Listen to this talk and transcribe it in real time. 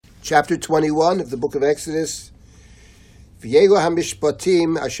Chapter 21 of the book of Exodus. V'yelu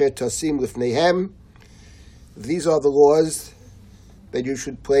hamishpatim asher tasim lifneihem. These are the laws that you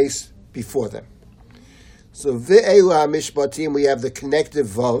should place before them. So v'yelu hamishpatim, we have the connective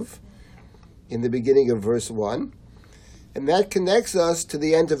vav in the beginning of verse 1. And that connects us to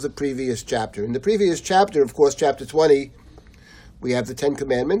the end of the previous chapter. In the previous chapter, of course, chapter 20, we have the Ten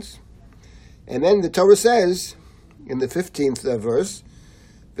Commandments. And then the Torah says, in the 15th verse,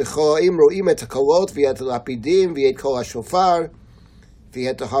 V'choim ro'im et hakolot v'yet lapidim v'yet kol hashofar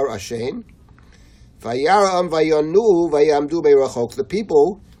v'yet har ashen v'yaram v'yonu v'yamdu be'rachok. The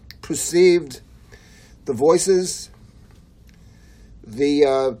people perceived the voices,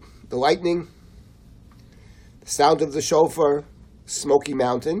 the lightning, the sound of the shofar, smoky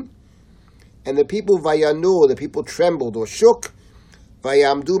mountain, and the people v'yanu, the people trembled or shook,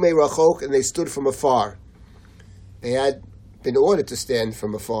 v'yamdu be'rachok, and they stood from afar. They had been ordered to stand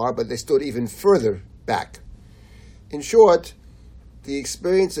from afar, but they stood even further back. In short, the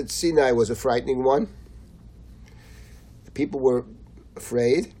experience at Sinai was a frightening one. The people were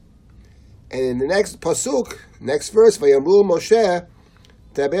afraid. And in the next pasuk, next verse, Vayamru Moshe,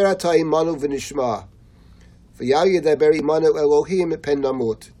 Daber ata imanu v'nishma, V'yal yedaber imanu Elohim pen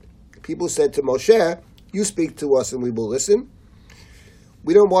namut. People said to Moshe, you speak to us and we will listen.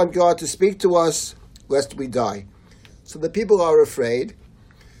 We don't want God to speak to us lest we die. So the people are afraid.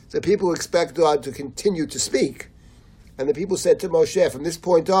 The people expect God to continue to speak. And the people said to Moshe, from this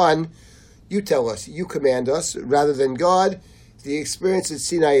point on, you tell us, you command us, rather than God. The experience at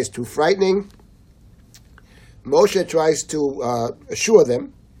Sinai is too frightening. Moshe tries to assure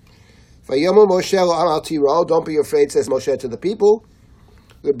them. Vayomer Moshe al tiro, don't be afraid, says Moshe to the people.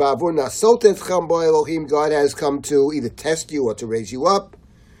 God has come to either test you or to raise you up.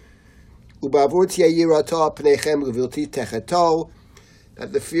 That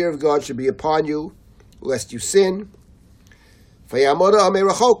the fear of God should be upon you, lest you sin.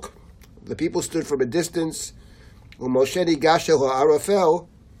 The people stood from a distance. And Moses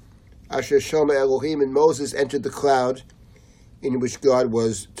entered the cloud in which God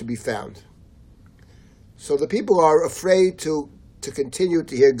was to be found. So the people are afraid to continue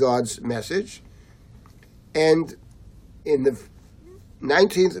to hear God's message. And in the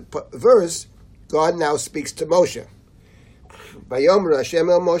 19th verse, God now speaks to Moshe. Vayomer Hashem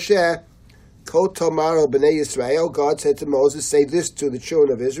el Moshe, Ko tomaro b'nei Yisrael. God said to Moses, say this to the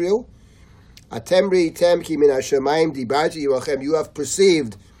children of Israel. Atem ri'item ki min hashamayim dibarti yirachem. You have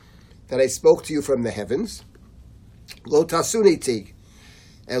perceived that I spoke to you from the heavens. Lo tasuniti.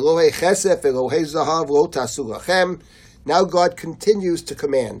 Elohei chesef, Elohei zahav, lo tasu lachem. Now God continues to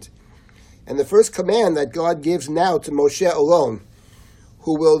command. And the first command that God gives now to Moshe alone,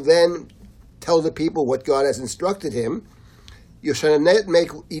 who will then tell the people what God has instructed him, you shall not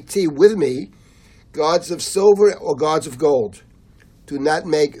make iti with me gods of silver or gods of gold. Do not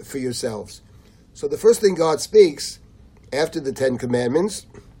make for yourselves. So the first thing God speaks after the Ten Commandments,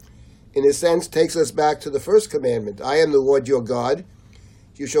 in a sense, takes us back to the first commandment. I am the Lord your God.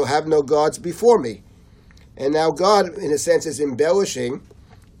 You shall have no gods before me. And now God, in a sense, is embellishing,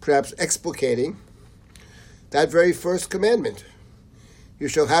 perhaps explicating, that very first commandment. You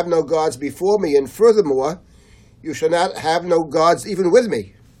shall have no gods before me, and furthermore, you shall not have no gods even with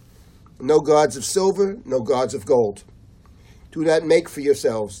me. No gods of silver, no gods of gold. Do not make for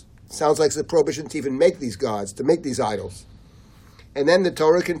yourselves. Sounds like it's a prohibition to even make these gods, to make these idols. And then the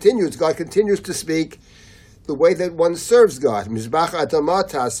Torah continues. God continues to speak the way that one serves God. Mizbach adamah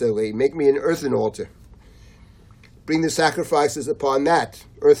ta'aseh, make me an earthen altar. Bring the sacrifices upon that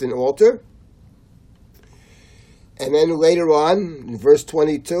earthen altar. And then later on, in verse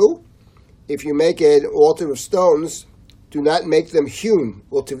 22, if you make an altar of stones, do not make them hewn.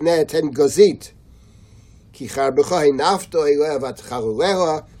 For the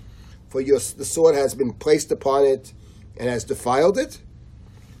sword has been placed upon it and has defiled it.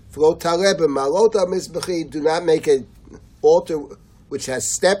 Do not make an altar which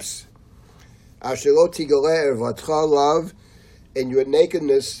has steps. And your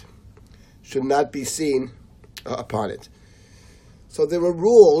nakedness should not be seen upon it. So there are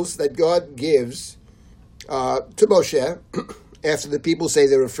rules that God gives to Moshe after the people say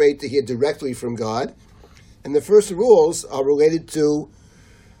they're afraid to hear directly from God. And the first rules are related to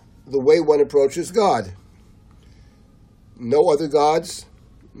the way one approaches God. No other gods,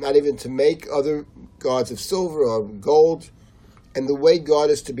 not even to make other gods of silver or gold, and the way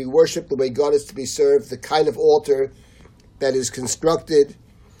God is to be worshipped, the way God is to be served, the kind of altar that is constructed,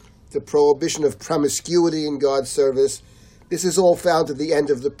 the prohibition of promiscuity in God's service. This is all found at the end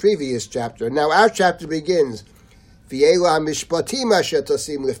of the previous chapter. Now our chapter begins, V'ela mishpatim asher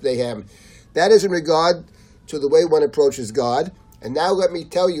tasim lifneihem. That is in regard to the way one approaches God. And now let me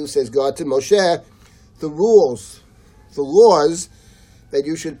tell you, says God to Moshe, the rules, the laws that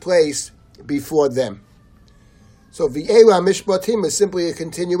you should place before them. So V'ela mishpatim is simply a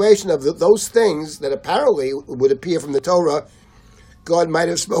continuation of those things that apparently would appear from the Torah. God might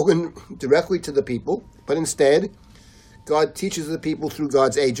have spoken directly to the people, but instead, God teaches the people through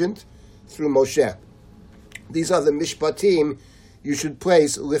God's agent, through Moshe. These are the mishpatim you should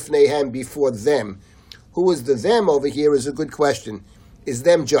place lifneihem, before them. Who is the them over here is a good question. Is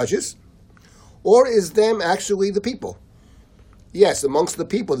them judges? Or is them actually the people? Yes, amongst the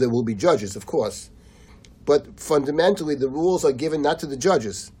people there will be judges, of course. But fundamentally the rules are given not to the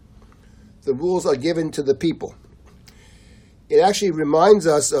judges. The rules are given to the people. It actually reminds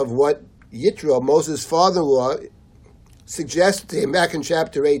us of what Yitro, Moses' father-in-law, suggested to him back in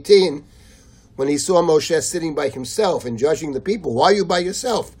chapter 18 when he saw Moshe sitting by himself and judging the people. Why are you by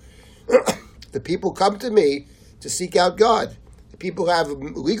yourself? The people come to me to seek out God. The people have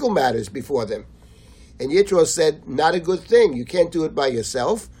legal matters before them. And Yitro said, not a good thing. You can't do it by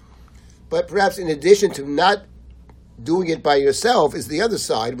yourself. But perhaps in addition to not doing it by yourself is the other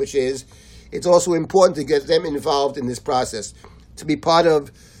side, which is it's also important to get them involved in this process, to be part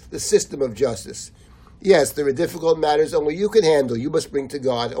of the system of justice. Yes, there are difficult matters only you can handle, you must bring to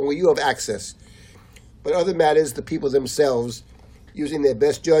God, only you have access. But other matters, the people themselves, using their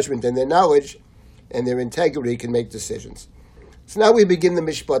best judgment and their knowledge and their integrity, can make decisions. So now we begin the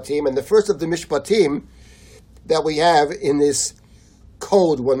Mishpatim, and the first of the Mishpatim that we have in this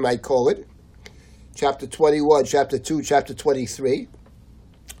code, one might call it, chapter 21, chapter 2, chapter 23,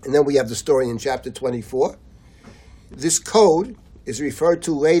 and then we have the story in chapter 24. This code is referred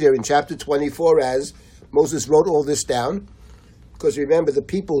to later in chapter 24 as Moses wrote all this down, because remember, the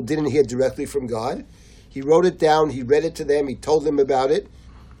people didn't hear directly from God. He wrote it down, he read it to them, he told them about it,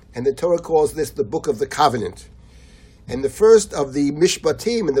 and the Torah calls this the Book of the Covenant. And the first of the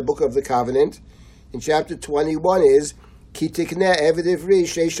Mishpatim in the Book of the Covenant, in chapter 21, is Ki tikneh eved ivri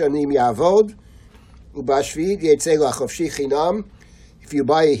sheish shanim yavod, ubashvid yetzeh lachofshi chinam. If you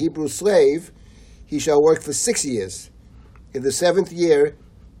buy a Hebrew slave, he shall work for 6 years. In the 7th year,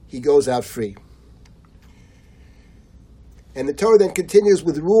 he goes out free. And the Torah then continues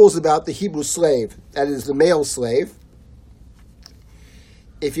with rules about the Hebrew slave, that is, the male slave.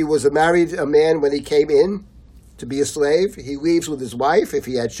 If he was a married man when he came in to be a slave, he leaves with his wife. If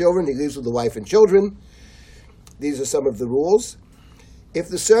he had children, he leaves with the wife and children. These are some of the rules. If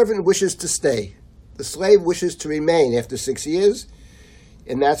the servant wishes to stay, the slave wishes to remain after 6 years,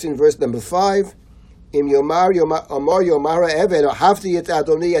 and that's in verse number 5. Im yomar amar yomara eved ahavti et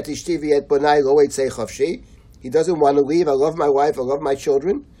adoni et ishti v'et bonai lo etzei chafshi. He doesn't want to leave. I love my wife. I love my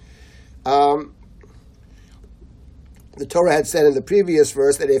children. The Torah had said in the previous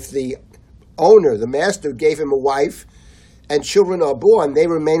verse that if the owner, the master, gave him a wife and children are born, they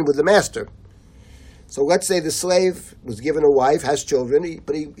remain with the master. So let's say the slave was given a wife, has children,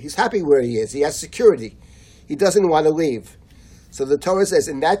 but he's happy where he is. He has security. He doesn't want to leave. So the Torah says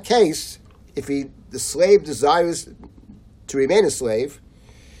in that case, if the slave desires to remain a slave,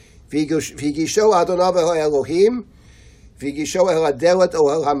 V'yigisho Adonav el Elohim, V'yigisho el Adelet o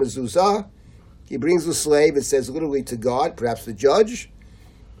el Hamezuzah. He brings the slave, it says literally to God, perhaps the judge,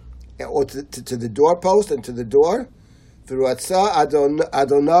 or to the doorpost and to the door. V'ruatza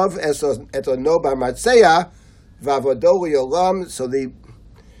Adonav etono b'martzeya v'avodo yolam. So the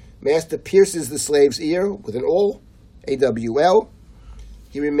master pierces the slave's ear with an awl, A-W-L.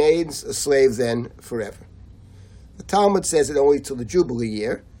 He remains a slave then forever. The Talmud says it only till the Jubilee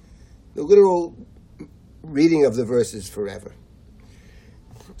year. The literal reading of the verse is forever.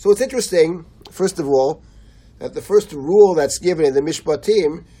 So it's interesting, first of all, that the first rule that's given in the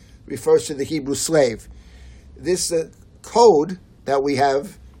Mishpatim refers to the Hebrew slave. This code that we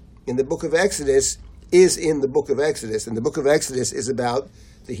have in the book of Exodus is in the book of Exodus, and the book of Exodus is about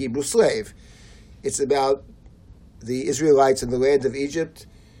the Hebrew slave. It's about the Israelites in the land of Egypt.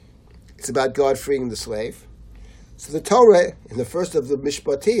 It's about God freeing the slave. So the Torah, in the first of the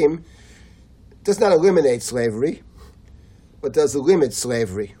Mishpatim, does not eliminate slavery, but does limit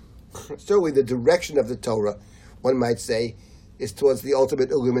slavery. Certainly the direction of the Torah, one might say, is towards the ultimate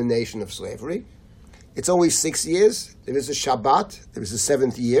elimination of slavery. It's only 6 years. There is a Shabbat. There is a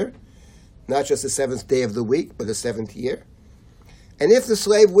 7th year. Not just the 7th day of the week, but the 7th year. And if the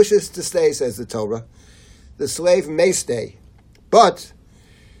slave wishes to stay, says the Torah, the slave may stay. But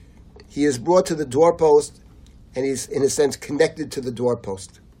he is brought to the doorpost, and he's, in a sense, connected to the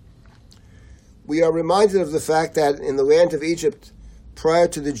doorpost. We are reminded of the fact that in the land of Egypt, prior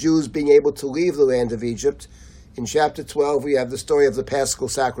to the Jews being able to leave the land of Egypt, In chapter 12, we have the story of the Paschal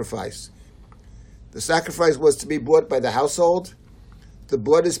sacrifice. The sacrifice was to be brought by the household. The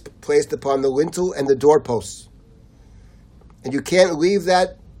blood is placed upon the lintel and the doorposts. And you can't leave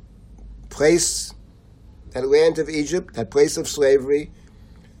that place, that land of Egypt, that place of slavery,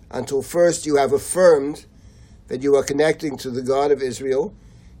 until first you have affirmed that you are connecting to the God of Israel.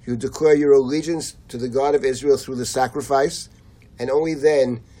 You declare your allegiance to the God of Israel through the sacrifice, and only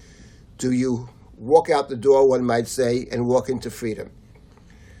then do you walk out the door, one might say, and walk into freedom.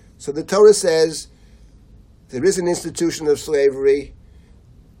 So the Torah says there is an institution of slavery.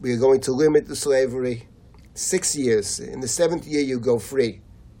 We are going to limit the slavery. 6 years. In the 7th year, you go free.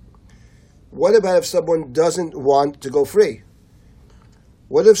 What about if someone doesn't want to go free?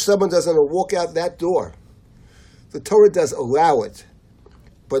 What if someone doesn't walk out that door? The Torah does allow it,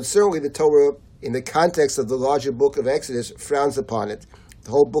 but certainly the Torah, in the context of the larger book of Exodus, frowns upon it.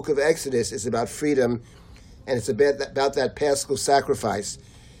 The whole book of Exodus is about freedom, and it's about that Paschal sacrifice.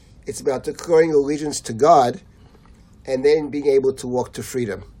 It's about declaring allegiance to God and then being able to walk to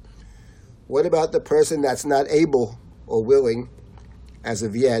freedom. What about the person that's not able or willing, as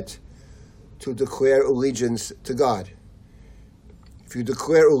of yet, to declare allegiance to God? If you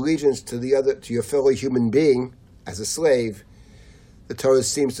declare allegiance to your fellow human being as a slave, the Torah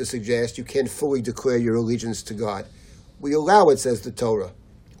seems to suggest you can't fully declare your allegiance to God. We allow it, says the Torah.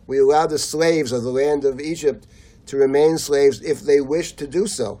 We allow the slaves of the land of Egypt to remain slaves if they wish to do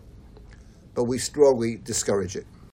so, but we strongly discourage it.